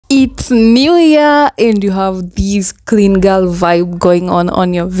It's New Year and you have this clean girl vibe going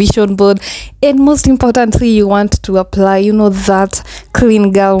on your vision board, and most importantly you want to apply that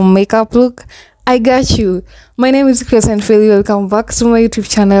clean girl makeup look. I got you. My name is Chris and Philly. Welcome back to my YouTube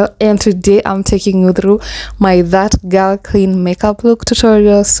channel, and today I'm taking you through my that girl clean makeup look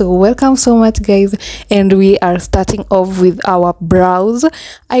tutorial. So welcome so much guys, and we are starting off with our brows.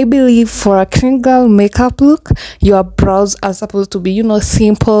 I believe for a clean girl makeup look, your brows are supposed to be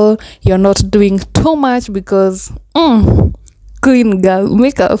simple. You're not doing too much because clean girl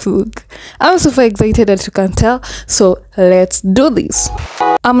makeup look. I'm super excited, as you can tell, so let's do this.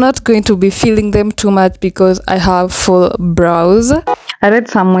 I'm not going to be filling them too much because I have full brows. I read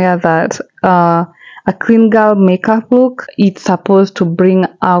somewhere that a clean girl makeup look, it's supposed to bring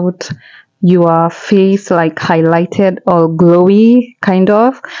out your face like highlighted or glowy kind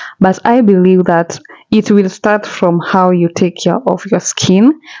of, but I believe that it will start from how you take care of your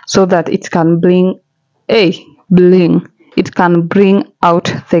skin so that it can bring it can bring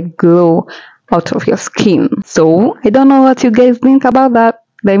out the glow out of your skin. So I don't know what you guys think about that.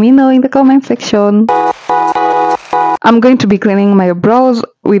 Let me know in the comment section. I'm going to be cleaning my brows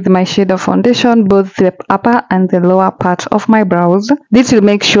with my shade of foundation, both the upper and the lower part of my brows. This will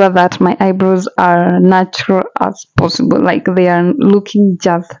make sure that my eyebrows are natural as possible, like they are looking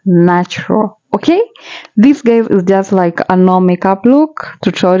just natural. Okay, this guys is just like a no makeup look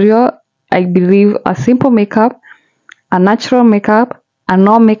tutorial. I believe a simple makeup, a natural makeup, a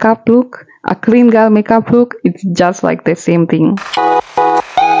no makeup look, a clean girl makeup look, it's just like the same thing.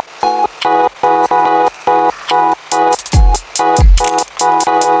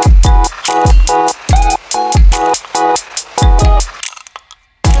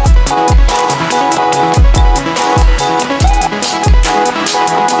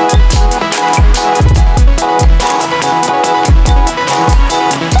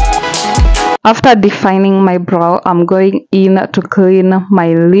 After defining my brow, I'm going in to clean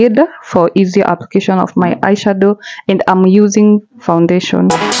my lid for easier application of my eyeshadow, and I'm using foundation.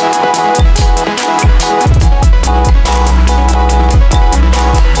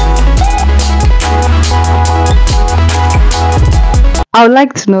 I would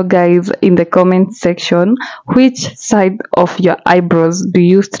like to know guys in the comment section, which side of your eyebrows do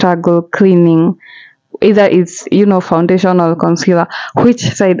you struggle cleaning? Either it's foundation or concealer. Which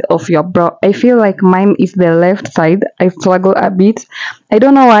side of your brow? I feel like mine is the left side. I struggle a bit. I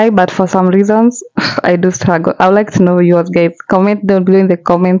don't know why, but for some reasons I do struggle. I would like to know yours guys. Comment down below in the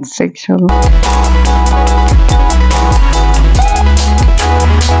comment section.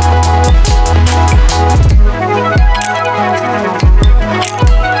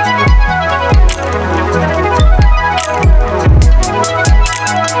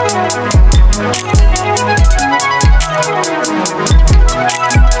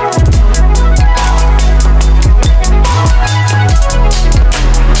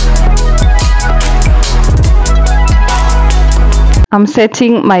 I'm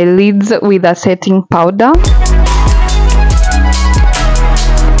setting my lids with a setting powder.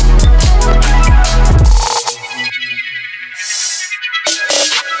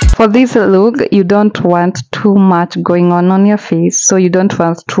 For this look, you don't want too much going on your face, so you don't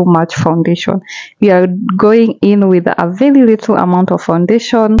want too much foundation. We are going in with a very little amount of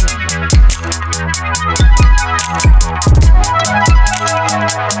foundation.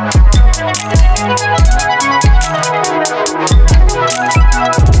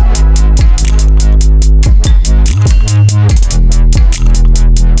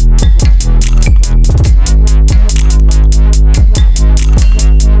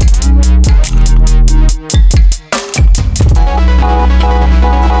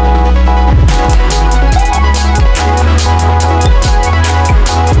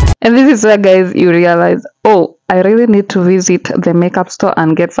 And this is where guys you realize, oh, I really need to visit the makeup store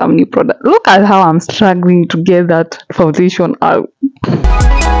and get some new product. Look at how I'm struggling to get that foundation out.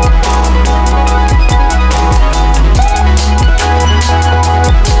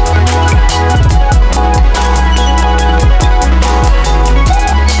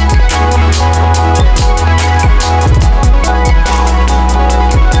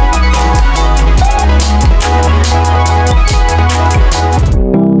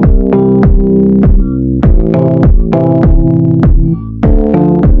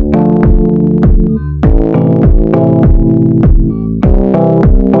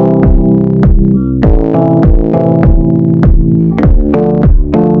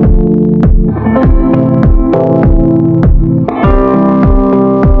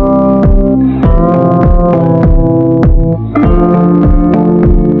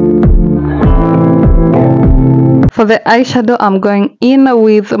 the eyeshadow, I'm going in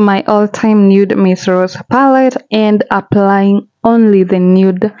with my all-time nude Miss Rose palette and applying only the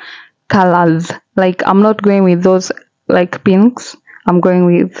nude colors. Like, I'm not going with those like pinks. I'm going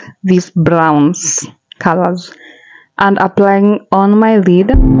with these browns colors and applying on my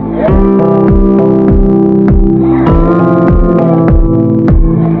lid.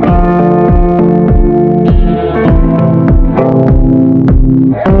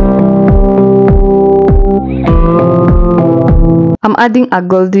 I'm adding a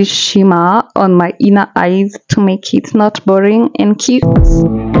goldish shimmer on my inner eyes to make it not boring and cute.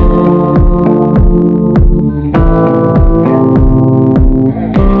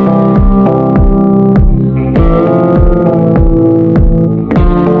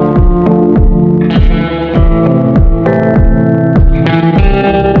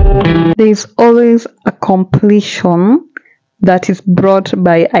 There's always a completion that is brought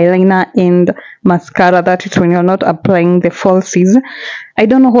by eyeliner and mascara. That is when you're not applying the falsies. I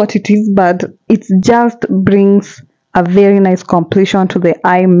don't know what it is, but it just brings a very nice completion to the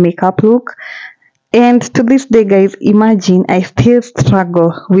eye makeup look. And to this day, guys, imagine I still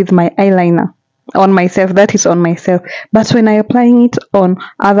struggle with my eyeliner on myself. That is on myself, but when I applying it on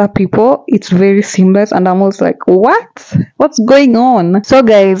other people, it's very seamless, and I'm almost like, what's going on? So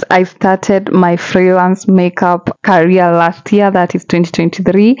guys, I started my freelance makeup career last year, that is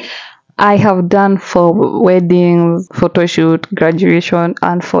 2023. I have done for weddings, photo shoot, graduation,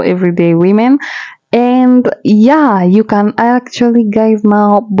 and for everyday women. And yeah, you can actually, guys,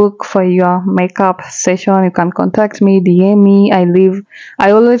 now book for your makeup session. You can contact me, DM me.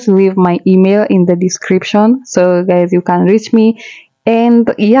 I always leave my email in the description, so guys, you can reach me.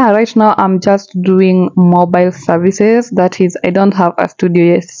 And yeah, right now I'm just doing mobile services. That is, I don't have a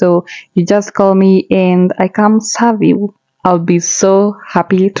studio yet, so you just call me and I come serve you. I'll be so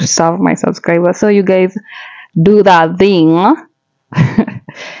happy to serve my subscribers. So you guys do that thing.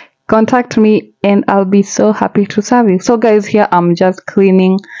 Contact me and I'll be so happy to serve you. So guys, here I'm just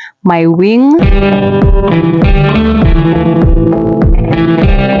cleaning my wing.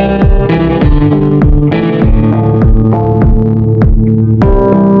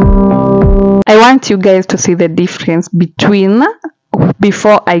 I want you guys to see the difference between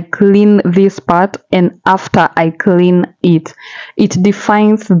before I clean this part and after I clean it. It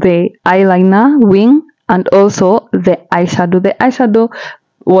defines the eyeliner wing and also the eyeshadow. The eyeshadow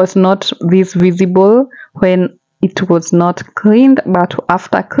was not this visible when it was not cleaned, but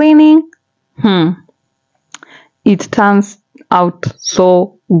after cleaning, it turns out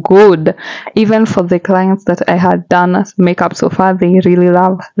so good. Even for the clients that I had done makeup so far, they really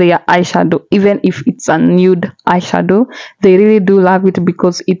love their eyeshadow. Even if it's a nude eyeshadow, they really do love it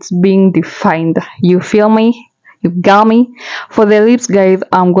because it's being defined. You feel me? You got me? For the lips, guys,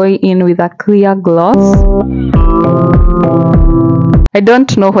 I'm going in with a clear gloss. I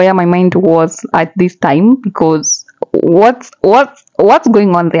don't know where my mind was at this time, because what's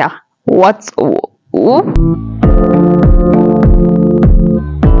going on there?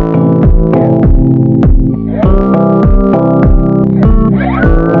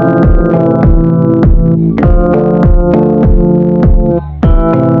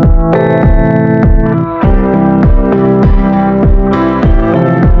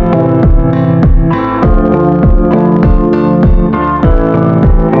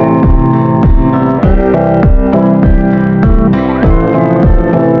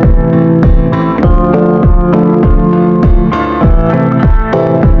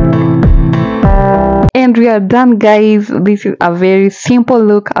 And we are done, guys. This is a very simple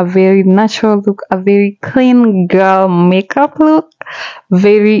look, a very natural look, a very clean girl makeup look,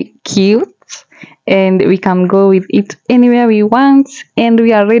 very cute, and we can go with it anywhere we want, and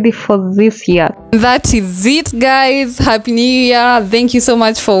we are ready for this year. That is it, guys. Happy New Year. Thank you so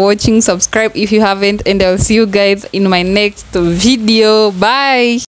much for watching. Subscribe if you haven't, and I'll see you guys in my next video. Bye.